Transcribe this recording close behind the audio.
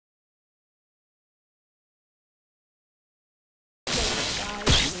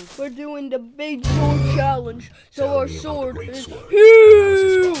we're doing the big sword challenge. So Tell our me about the sword great is sword.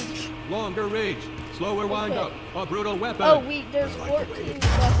 huge. Longer reach, slower wind up, a brutal weapon. Oh wait, there's I like the 14 way it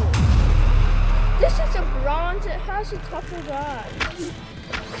levels. This is a bronze. It has a couple guys.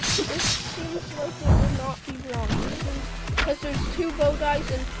 This seems like it would not be bronze. Because there's 2 bow guys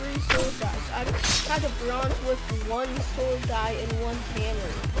and 3 sword guys. I had a bronze with 1 sword guy and 1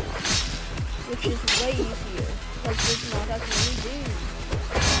 hammer, which is way easier. Like there's not as many dudes.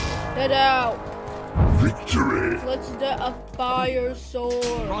 Get out. Victory! Let's get a fire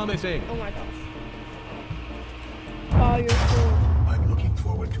sword. Promising. Oh my gosh. Fire sword. I'm looking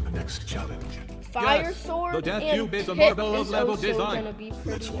forward to the next challenge. Fire Yes, sword the Death and Cube is a pit marvel of is level also design. gonna be pretty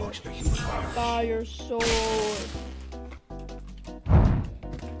Let's good. watch the human fire. Fire sword.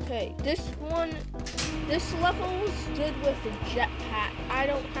 Okay, this level is good with a jetpack. I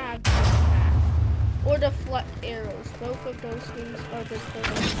don't have jetpack. Or the flex arrows. Both of those things are good for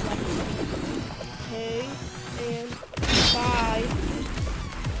the flex. Okay, and 5.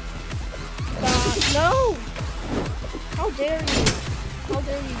 No! How dare you? How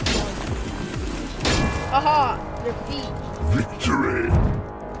dare you jump? Aha! Your feet. Victory!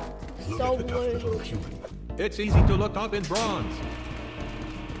 Look So at the tough little blue. human. It's easy to look up in bronze.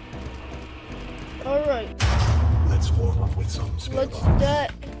 Alright, Let's warm up with some spare let's bombs.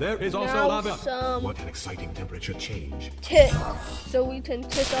 get There is also now lava. some What an exciting temperature change. tick, so we can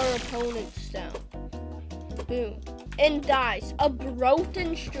tick our opponents down. Boom. And guys, a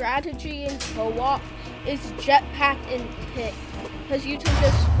broken strategy in co-op is jetpack and tick. Because you can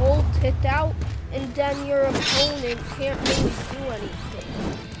just hold tick out and then your opponent can't really do anything.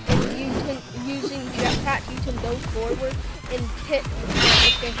 And you can, using jetpack, you can go forward and tick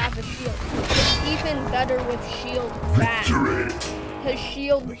if they have a shield. It's even better with shield bash. Victory! Because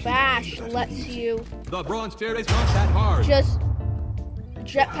shield bash lets you The bronze tier is not that hard. just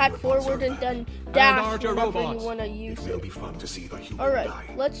jetpack forward and then dash archer whenever you robots. want to use It will it. be fun to see the human Alright,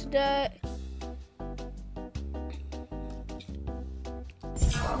 die. let's get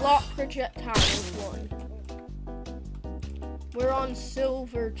block projectile 1. We're on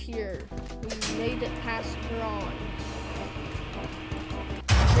silver tier. We made it past bronze.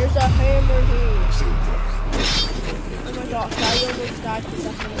 There's a hammer here. Oh my gosh, I almost died for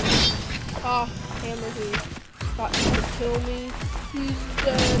that hammer. Ah, hammer here. Thought he could kill me. He's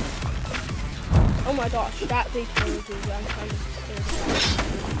dead. Oh my gosh, that big hammer dude. I'm kind of scared of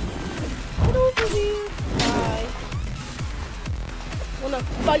that. Get over here. Die. Wanna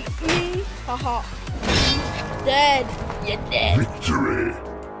fight me? Haha. Dead. You're dead. Victory!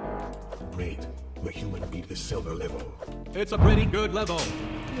 Great. The human beat the silver level. It's a pretty good level.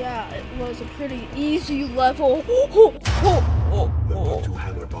 Yeah, it was a pretty easy level. The Mark II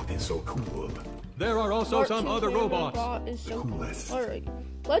hammer bot is so cool. There are also Mark some II other hammer robots. bot is so cool. Coolest. Alright,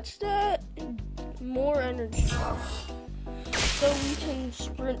 let's get more energy. So we can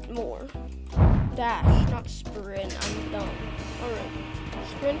sprint more. Dash, not sprint, I'm dumb. Alright,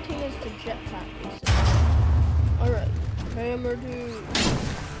 sprinting is the jetpack basically. Alright, hammer dude.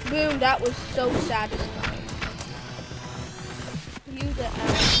 Boom, that was so satisfying. You the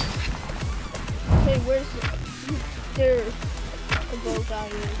ass. Okay, where's the... There. The bow guy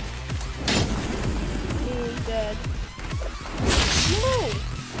is. He's dead. No!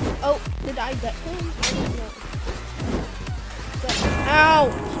 Oh, did I get him? I don't know. Ow!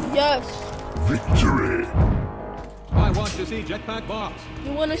 Yes! Victory! I want to see jetpack bots.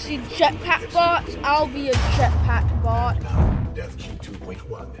 You wanna see jetpack bots? I'll be a jetpack bot. Now, Death Key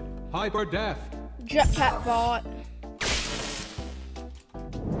 2.1. Hyper death. Jetpack bot.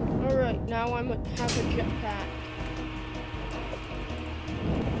 Alright, now I'm gonna have a jetpack.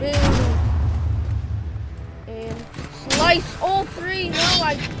 Boom. And slice all 3. No,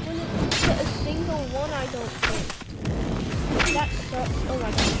 I didn't hit a single one, I don't think. That sucks. Oh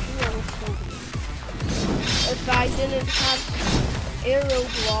my gosh, you almost killed me. If I didn't have arrow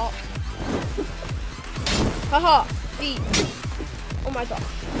block. Haha, feet. Oh my gosh.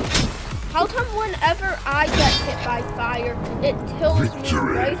 How come whenever I get hit by fire, it kills me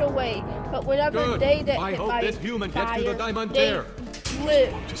Victory. right away, but whenever Good. they get I hit hope by this human gets fire, to the diamond they tier.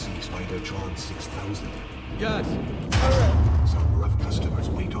 live. Want to see Spider John 6000? Yes. Alright, Some rough customers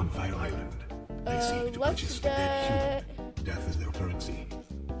wait on Fire Island. They seek to let's purchase the dead get human. Death is their currency.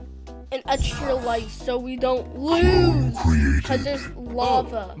 an extra life so we don't lose, because there's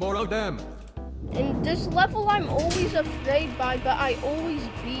lava. Oh, more of them. In this level, I'm always afraid by, but I always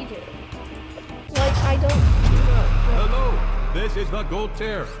beat it. Like, I don't... No. Hello. This is the gold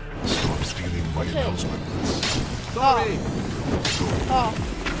tier. Stop stealing my Okay. announcements. Sorry. Oh.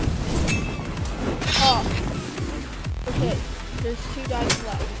 Oh. Okay. There's 2 dives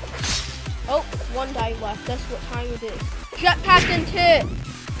left. Oh, 1 dive left. That's what time it is. Jetpack and tip.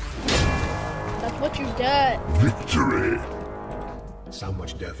 That's what you get. Victory! So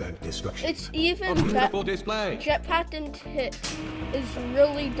much death and destruction. It's A even beautiful display. Jetpack and tip is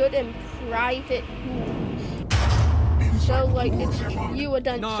really good in private duels. So like it's you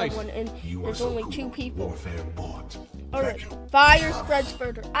against Nice. someone and You are there's so only cool. 2 people. Warfare bought. Alright, fire spreads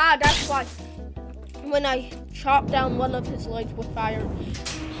further. Ah, that's why when I chopped down one of his legs with fire,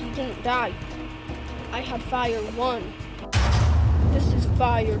 he didn't die. I had fire 1. This is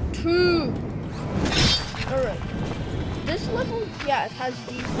fire 2. Alright. This level, yeah, it has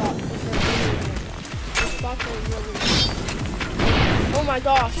these spots, which are really good. These spots are really good. Oh my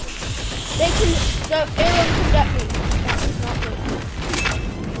gosh. The arrows can get me. That is not good.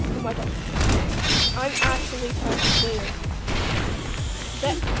 Oh my gosh. I'm actually kind of scared.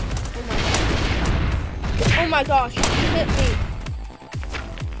 Oh my gosh, he hit me.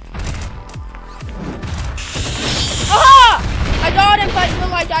 Aha! I got him, but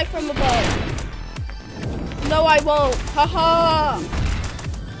will I die from above? No, I won't. Haha!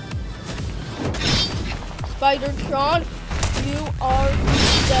 Spidertron, you are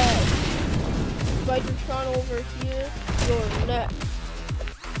dead. Spidertron over here, you're next.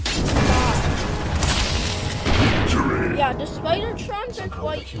 Yeah, the Spidertrons are Somehow the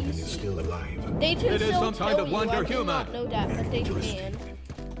quite human is easy. still alive. They can It is still some kind kill of you. wonder I did human. not know that, but they can.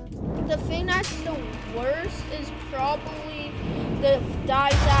 The thing that's the worst is probably the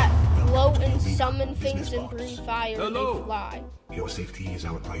guys that float and summon things and breathe fire and Hello. they fly. Your safety is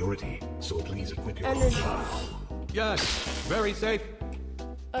our priority, so please equip your Energy. Yes, very safe.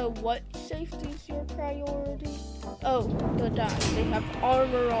 What safety is your priority? Oh, the guys. They have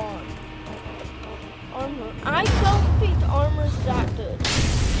armor on. Armor. I don't think armor's that good.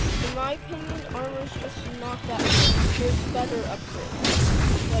 In my opinion, armor's just not that good. There's better upgrades.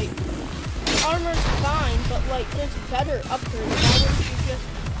 Like, armor's fine, but like, there's better upgrades. Why wouldn't you just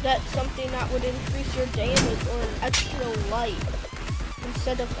get something that would increase your damage or an extra life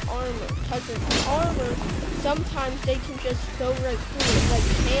instead of armor? Because in armor, sometimes they can just go right through it. Like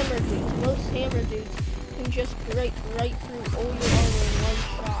hammer dudes. Most hammer dudes can just break right through all your armor in 1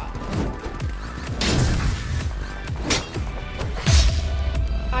 shot.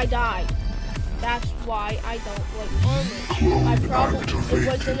 I died. That's why I don't like armor. I probably, it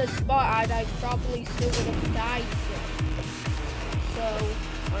was in a spot I probably still would have died from. So,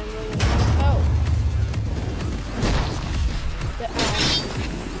 armor will help.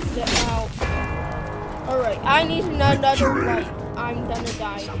 Get out. Alright, I need another life. I'm gonna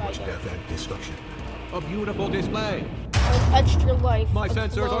die So if I much don't. death and destruction. A beautiful display. An extra life. My a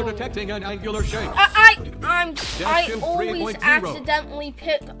sensors are clone. detecting an angular shape. I to always 3.0. accidentally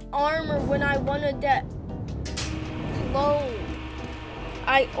pick armor when I want to get clone.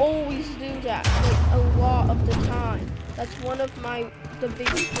 I always do that, like a lot of the time. That's one of the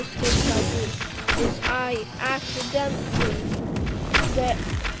biggest mistakes I do, is I accidentally get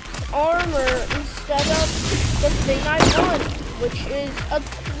armor instead of the thing I want, which is a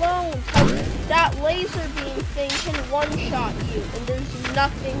clone. 'Cause that laser beam thing can one-shot you, and there's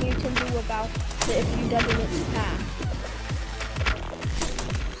nothing you can do about it if you get in its path.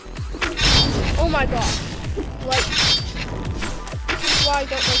 Oh my god. Like, this is why I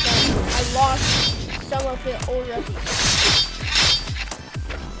don't like that. I lost some of it already.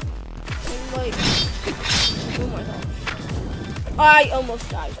 And like, oh my god. I almost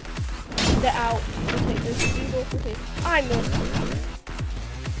died. Get out. Okay, there's a single for me. I missed.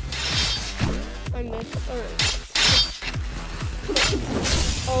 Alright.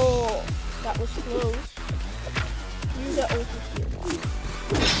 Oh, that was close. Use that over here.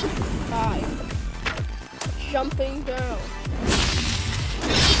 5. Jumping down.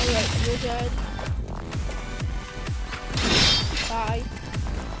 Alright, you're dead. 5.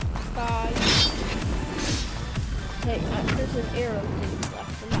 Hey, there's an arrow thing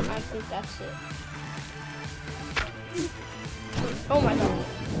left, and I think that's it. Oh my god.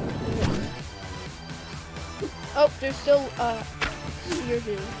 Oh, there's still a spear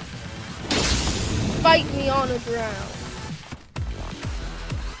dude. Fight me on the ground.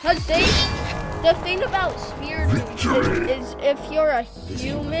 Cause the thing about spear dudes is if you're a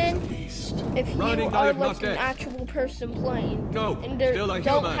human, if you Running are like diagnostic. an actual person playing, No, and they still a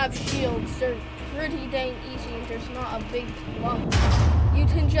don't human. have shields, they're pretty dang easy and there's not a big lump. You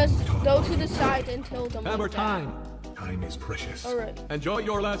can just go to the side and kill them Hammer like that. time. Time is precious. Alright, Enjoy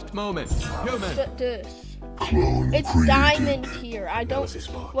your last moment. Human. this. Clone It's created. diamond tier. I don't. was his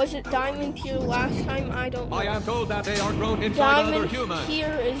fault. Was it diamond tier last time? I don't know. I am told that they are grown inside another Diamond human.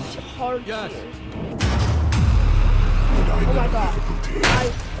 tier is hard Yes. tier. Oh my god.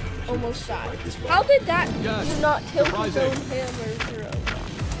 I almost died. How did that do not tilt his own hammer throw?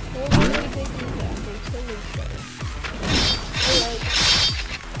 Normally they do that. They tilt each other. Alright.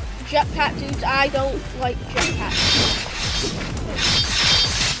 Jetpack dudes, I don't like jetpack dudes.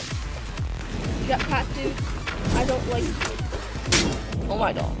 Jetpack dudes, I don't like them. Oh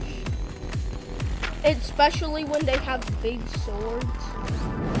my gosh. Especially when they have big swords.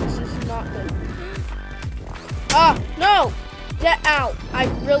 This is not good. Ah, no! Get out! I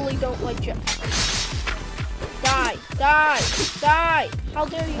really don't like jetpacks. Die! Die! Die! How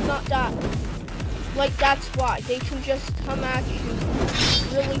dare you not die? Like, that's why. They can just come at you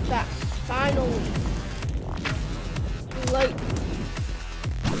really fast. Finally. Like...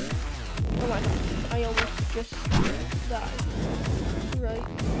 Oh my god. I almost just died. Right.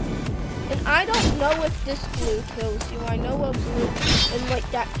 And I don't know if this blue kills you. I know a blue and like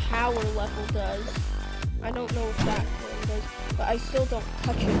that tower level does. I don't know if that one does. But I still don't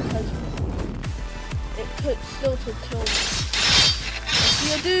touch it because it could still to kill me. I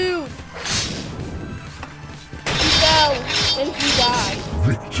see a dude! He fell and he died.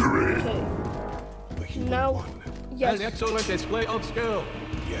 Victory! Okay. The human Now, won. yes. An excellent display of skill.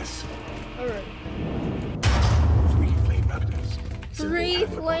 Yes. Alright. 3 flame raptors. 3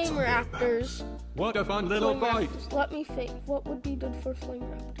 Simple flame animals on their raptors. What a fun little Flame fight. raptors. Let me think. What would be good for flame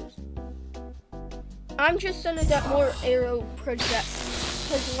raptors? I'm just gonna get more arrow projects.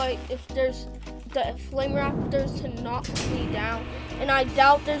 Cause like if there's the flame raptors to knock me down, and I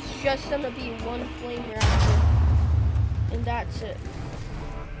doubt there's just gonna be 1 flame raptor, and that's it.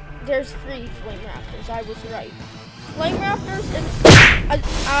 There's 3 flame raptors. I was right. Flame raptors and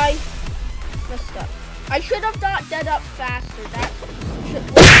I messed up. I should have got dead up faster. That should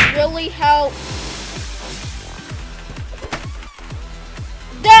really help.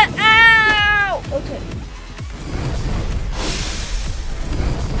 Ow! Okay.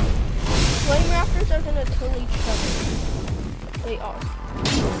 Flame raptors are gonna kill each other. They are.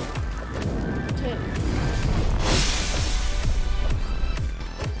 Okay.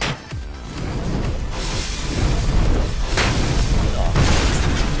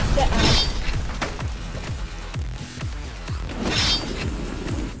 Get out.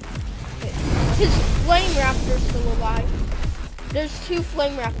 Okay. His flame raptor's still alive. There's 2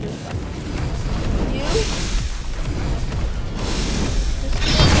 flame raptors left. You, this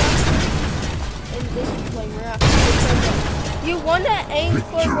flame raptor, and this flame raptor. You want to aim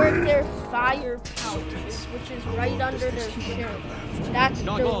for where their fire pouch is, which is right under their chin. That's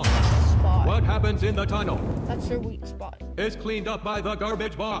Not their long. weak spot. What happens in the tunnel That's their weak spot. is cleaned up by the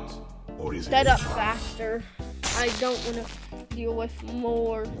garbage box. Or is Dead it? up faster. I don't want to deal with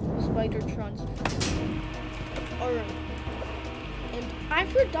more Spider-Trons. Alright. And I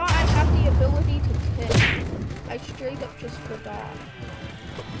forgot I have the ability to kick. I straight up just forgot.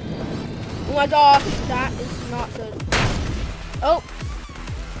 Oh my gosh, that is not good. Oh!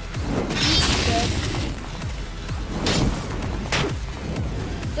 He's dead.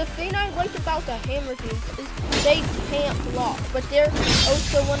 The thing I like about the hammer dudes is they can't block, but they're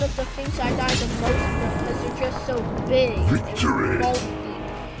also one of the things I die the most from because they're just so big Victory. and bulky,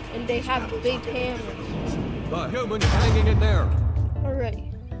 and they have big hammers. The human is hanging in there.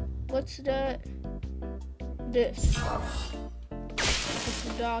 Alright, let's do this. It's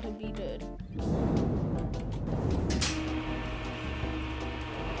gotta be good.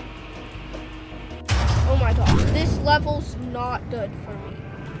 Oh my god, this level's not good for me.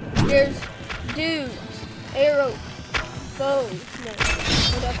 There's dudes, arrow, bows, no,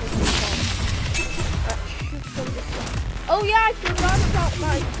 whatever it's called. Shoot from the side. Oh yeah, I forgot about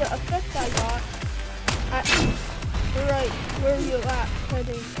the effect I got. Right, where are you at?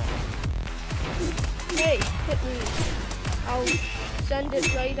 Heading. Hey, hit me. I'll send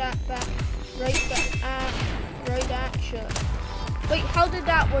it right at you. Wait, how did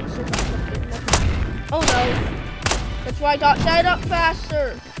that one survive? Oh no. That's why I got dead up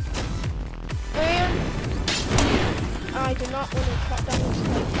faster. And I did not want to cut down his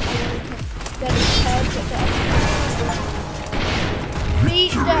leg. I wanted to get his head, but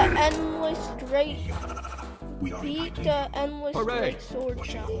beat the endless great. We are Beat united. the endless Hooray. great sword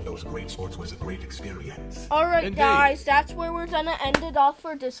Watching challenge. all those great swords was a great experience. Alright Indeed. guys, that's where we're gonna end it off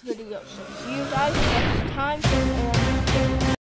for this video. So see you guys next time. And